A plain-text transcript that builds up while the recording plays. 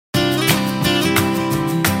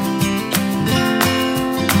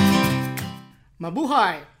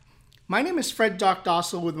Mabuhay! My name is Fred Doc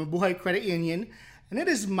Dossel with Mabuhay Credit Union, and it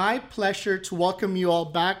is my pleasure to welcome you all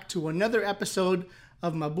back to another episode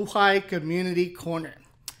of Mabuhay Community Corner.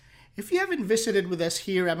 If you haven't visited with us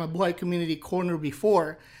here at Mabuhay Community Corner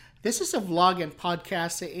before, this is a vlog and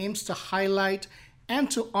podcast that aims to highlight and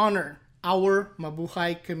to honor our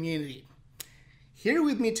Mabuhay community. Here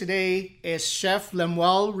with me today is Chef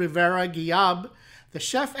Lemuel Rivera Giab, the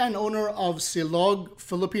chef and owner of Silog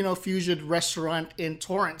Filipino Fusion Restaurant in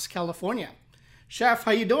Torrance, California. Chef,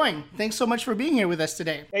 how you doing? Thanks so much for being here with us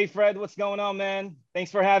today. Hey Fred, what's going on, man? Thanks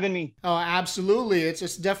for having me. Oh, absolutely.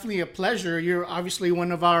 It's definitely a pleasure. You're obviously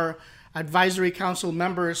one of our advisory council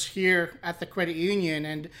members here at the credit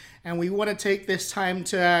union, and we want to take this time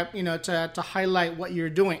to to highlight what you're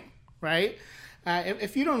doing, right?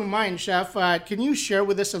 If you don't mind, Chef, can you share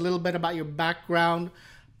with us a little bit about your background,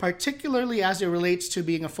 particularly as it relates to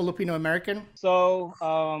being a Filipino American? So,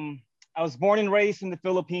 I was born and raised in the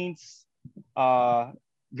Philippines.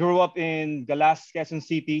 Grew up in Galas, Quezon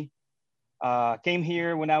City. Came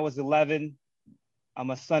here when I was 11. I'm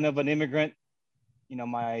a son of an immigrant. You know,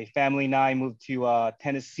 my family and I moved to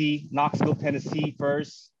Tennessee, Knoxville, Tennessee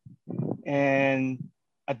first. And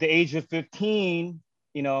at the age of 15,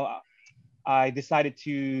 I decided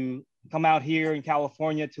to come out here in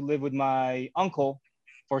California to live with my uncle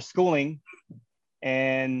for schooling.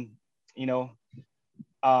 And,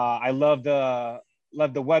 I love the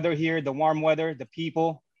weather here, the warm weather, the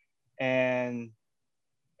people. And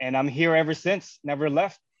I'm here ever since, never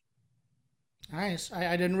left. Nice.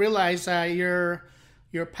 I didn't realize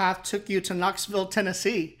your path took you to Knoxville,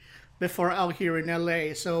 Tennessee before out here in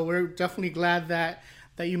LA. So we're definitely glad that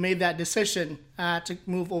you made that decision to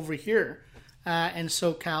move over here in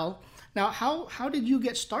SoCal. Now, how did you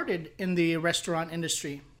get started in the restaurant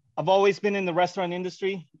industry? I've always been in the restaurant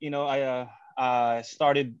industry. I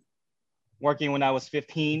started working when I was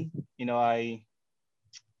 15. I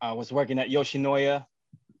was working at Yoshinoya,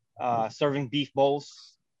 serving beef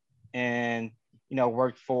bowls, and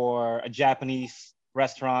worked for a Japanese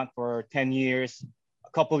restaurant for 10 years, a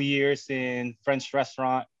couple of years in French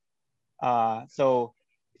restaurant. So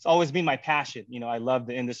it's always been my passion. I love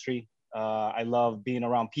the industry. I love being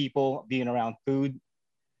around people, being around food.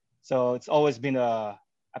 So it's always been a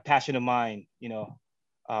passion of mine,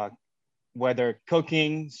 whether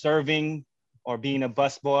cooking, serving, or being a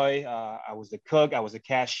busboy. I was a cook, I was a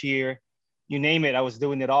cashier, you name it, I was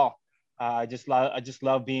doing it all. I just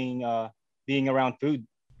love being around food.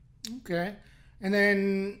 Okay. And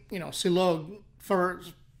then, silog,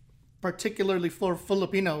 particularly for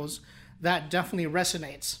Filipinos, that definitely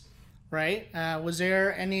resonates, right? Was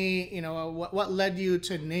there any, what led you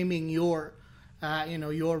to naming your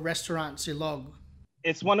restaurant Silog?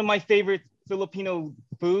 It's one of my favorite Filipino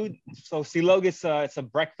food. So silog is it's a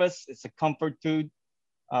breakfast. It's a comfort food.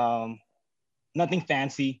 Nothing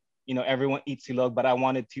fancy. Everyone eats silog, but I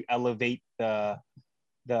wanted to elevate the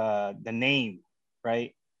name,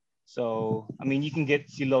 right? So I mean, you can get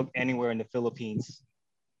silog anywhere in the Philippines,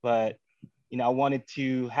 but I wanted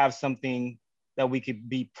to have something that we could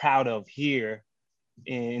be proud of here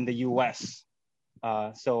in the U.S.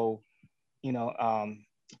 So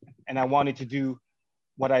and I wanted to do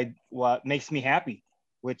what makes me happy,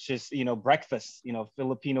 which is breakfast,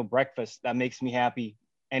 Filipino breakfast. That makes me happy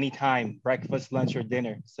anytime, breakfast, lunch, or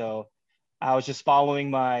dinner. So I was just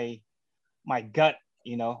following my gut,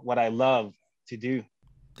 what I love to do.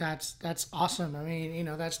 That's awesome. I mean,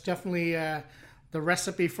 that's definitely the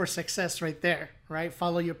recipe for success right there, right?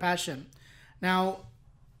 Follow your passion. Now,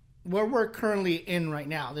 where we're currently in right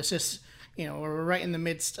now, this is, we're right in the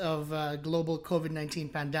midst of global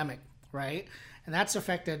COVID-19 pandemic, right? And that's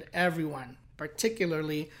affected everyone,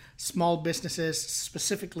 particularly small businesses,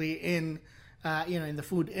 specifically in in the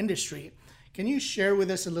food industry. Can you share with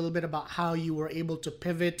us a little bit about how you were able to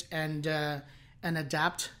pivot and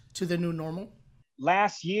adapt to the new normal?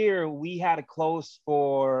 Last year, we had to close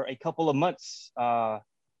for a couple of months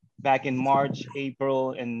back in March,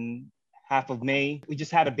 April, and half of May. We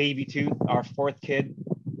just had a baby too, our fourth kid.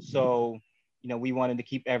 So we wanted to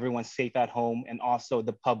keep everyone safe at home and also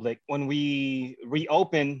the public. When we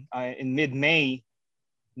reopened in mid-May,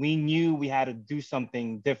 we knew we had to do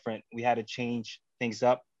something different. We had to change things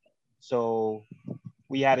up. So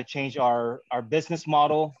we had to change our business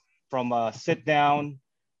model from a sit down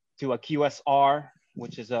to a QSR,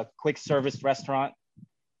 which is a quick service restaurant.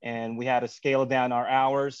 And we had to scale down our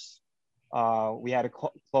hours. We had to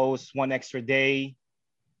close one extra day.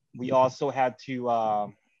 We also had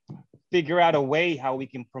to figure out a way how we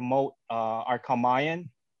can promote our Kamayan,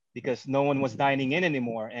 because no one was dining in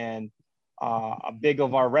anymore. And a big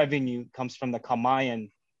of our revenue comes from the Kamayan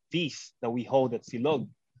feast that we hold at Silog.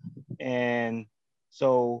 And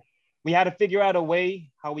so we had to figure out a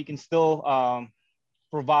way how we can still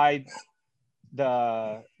provide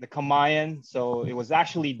the Kamayan. So it was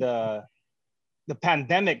actually the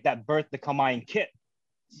pandemic that birthed the Kamayan kit.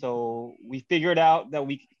 So we figured out that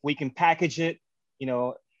we can package it,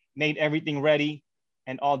 made everything ready,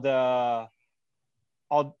 and all the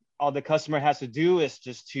customer has to do is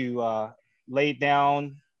just to lay it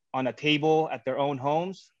down on a table at their own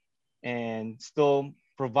homes and still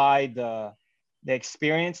provide the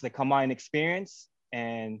experience, the Kamayan experience,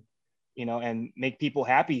 and and make people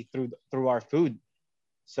happy through our food.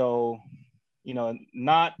 So,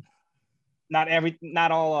 not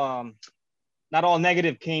all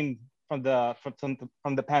negative came from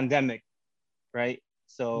the pandemic, right?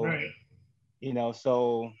 So, Right.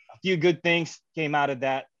 so a few good things came out of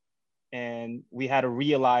that, and we had to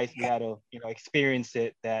realize, we had to experience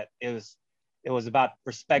it, that it was about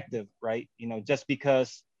perspective, right? Just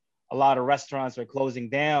because a lot of restaurants are closing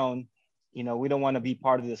down, we don't want to be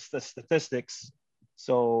part of the statistics.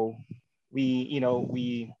 So we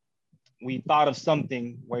thought of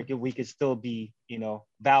something where we could still be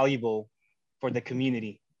valuable for the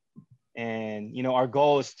community. And our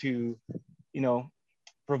goal is to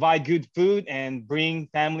provide good food and bring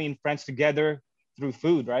family and friends together through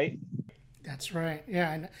food, right? That's right.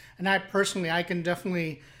 Yeah, and I personally, I can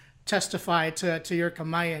definitely testify to your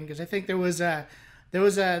Kamayan, because I think there was a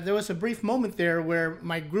brief moment there where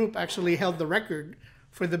my group actually held the record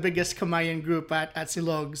for the biggest Kamayan group at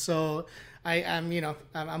Silog. So I am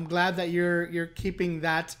I'm glad that you're keeping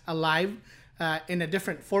that alive in a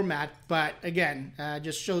different format, but again,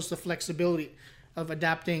 just shows the flexibility of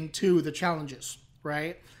adapting to the challenges.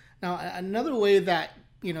 Right now, another way that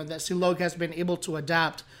that Silog has been able to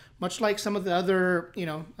adapt, much like some of the other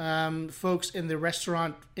folks in the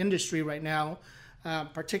restaurant industry right now,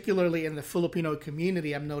 particularly in the Filipino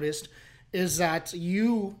community, I've noticed, is that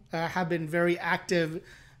you have been very active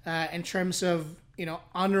in terms of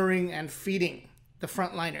honoring and feeding the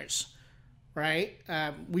frontliners, right?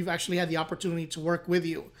 We've actually had the opportunity to work with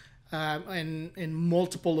you in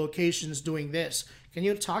multiple locations doing this. Can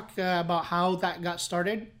you talk about how that got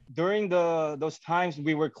started? During those times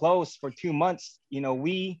we were closed for 2 months,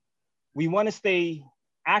 we want to stay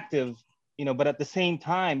active, but at the same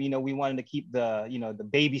time, we wanted to keep the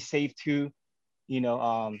baby safe too.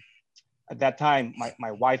 At that time,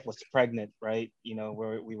 my wife was pregnant, right?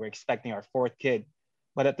 We were expecting our fourth kid.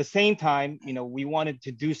 But at the same time, we wanted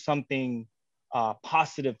to do something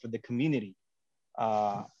positive for the community.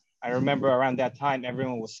 I remember around that time,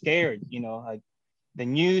 everyone was scared, like the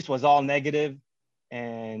news was all negative,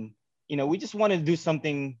 and, we just wanted to do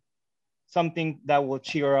something that will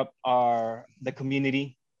cheer up the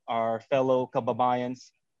community, our fellow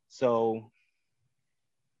kababayans.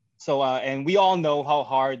 And we all know how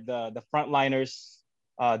hard the frontliners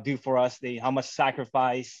do for us. How much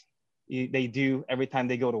sacrifice they do every time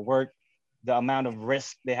they go to work, the amount of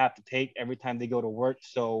risk they have to take every time they go to work.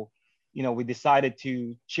 So, we decided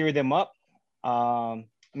to cheer them up.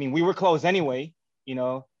 We were closed anyway,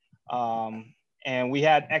 and we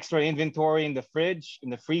had extra inventory in the fridge, in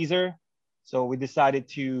the freezer. So we decided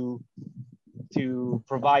to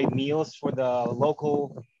provide meals for the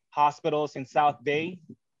local hospitals in South Bay.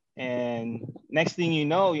 And next thing you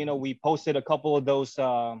know, we posted a couple of those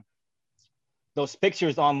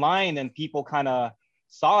pictures online, and people kind of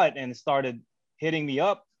saw it and started hitting me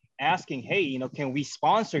up asking, hey, can we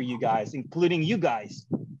sponsor you guys, including you guys,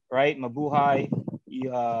 right? Mabuhay,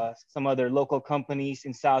 some other local companies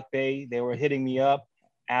in South Bay, they were hitting me up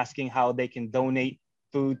asking how they can donate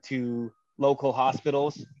food to local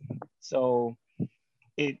hospitals. So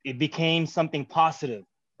it became something positive,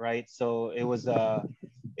 right? So it was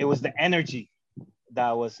the energy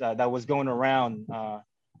that was going around.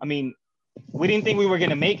 We didn't think we were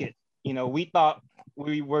gonna make it. We thought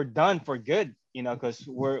we were done for good. Because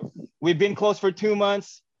we've been closed for 2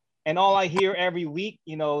 months, and all I hear every week,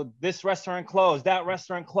 this restaurant closed, that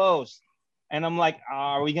restaurant closed, and I'm like,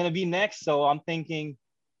 are we gonna be next? So I'm thinking,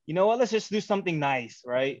 what? Let's just do something nice,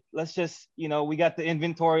 right? Let's just, we got the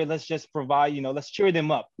inventory. Let's just provide, let's cheer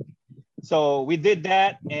them up. So we did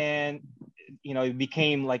that, and it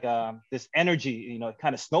became like this energy, it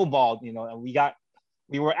kind of snowballed, and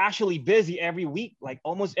we were actually busy every week, like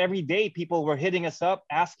almost every day. People were hitting us up,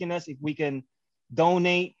 asking us if we can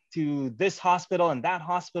donate to this hospital and that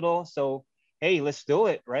hospital. So, hey, let's do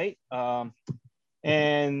it, right?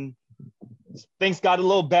 And things got a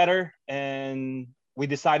little better, and we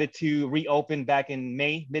decided to reopen back in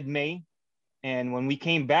mid-May. And when we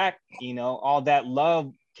came back, all that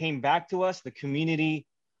love came back to us. The community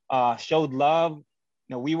showed love,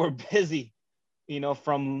 we were busy,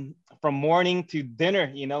 from morning to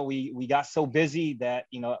dinner. We got so busy that,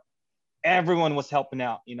 everyone was helping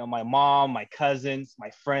out, my mom, my cousins,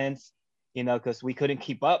 my friends, because we couldn't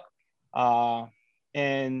keep up.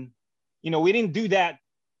 And, we didn't do that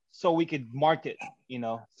so we could market,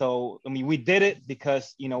 So, we did it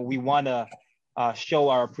because, we want to show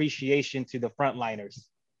our appreciation to the frontliners,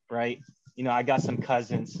 right? I got some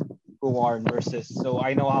cousins who are nurses, so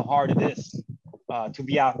I know how hard it is to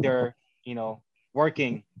be out there,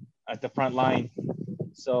 working at the front line.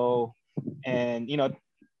 So, and,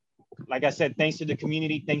 like I said, thanks to the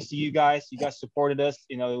community, thanks to you guys supported us.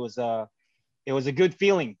 It was a good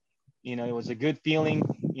feeling. It was a good feeling.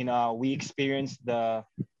 We experienced the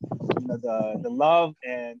love,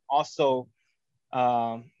 and also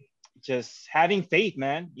just having faith,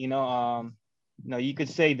 man. You could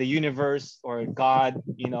say the universe or God,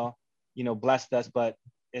 blessed us, but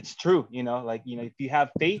it's true. If you have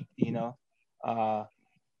faith,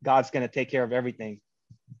 God's gonna take care of everything.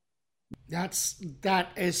 That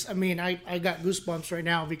is, I got goosebumps right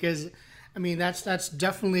now, because that's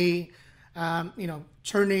definitely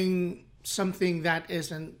turning something that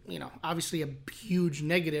isn't, obviously a huge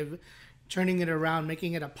negative, turning it around,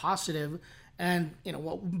 making it a positive. And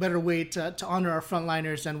what better way to honor our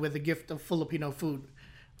frontliners than with a gift of Filipino food,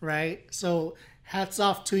 right? So hats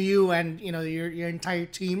off to you and your entire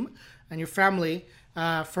team and your family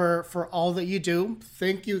for all that you do.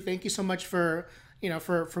 Thank you so much for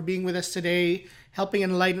being with us today, helping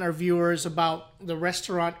enlighten our viewers about the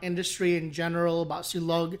restaurant industry in general, about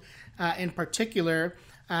Silog in particular,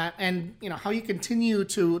 and how you continue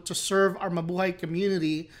to serve our Mabuhay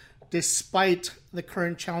community despite the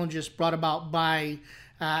current challenges brought about by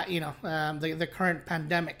the current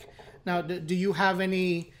pandemic. Now, do you have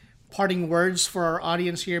any parting words for our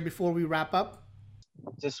audience here before we wrap up?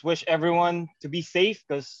 Just wish everyone to be safe,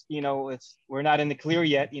 because we're not in the clear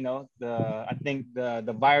yet. I think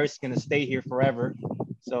the virus is gonna stay here forever.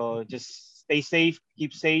 So just stay safe,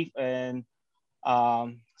 keep safe, and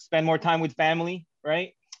spend more time with family,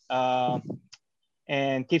 right?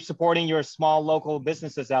 And keep supporting your small local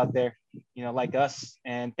businesses out there, like us.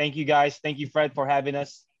 And thank you guys. Thank you, Fred, for having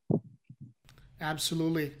us.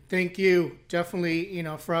 Absolutely. Thank you. Definitely,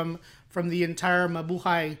 from the entire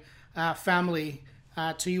Mabuhay family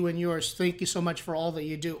to you and yours, thank you so much for all that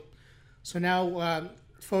you do. So now,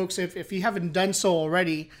 folks, if you haven't done so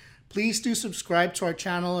already, please do subscribe to our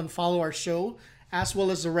channel and follow our show, as well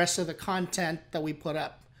as the rest of the content that we put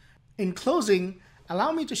up. In closing,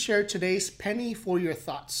 allow me to share today's penny for your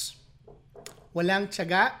thoughts. Walang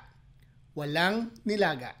tiyaga, walang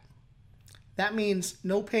nilaga. That means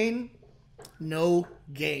no pain, no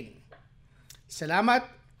gain. Salamat,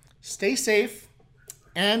 stay safe,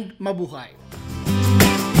 and mabuhay.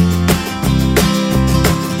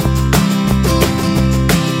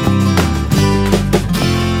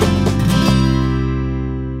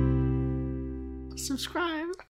 Subscribe.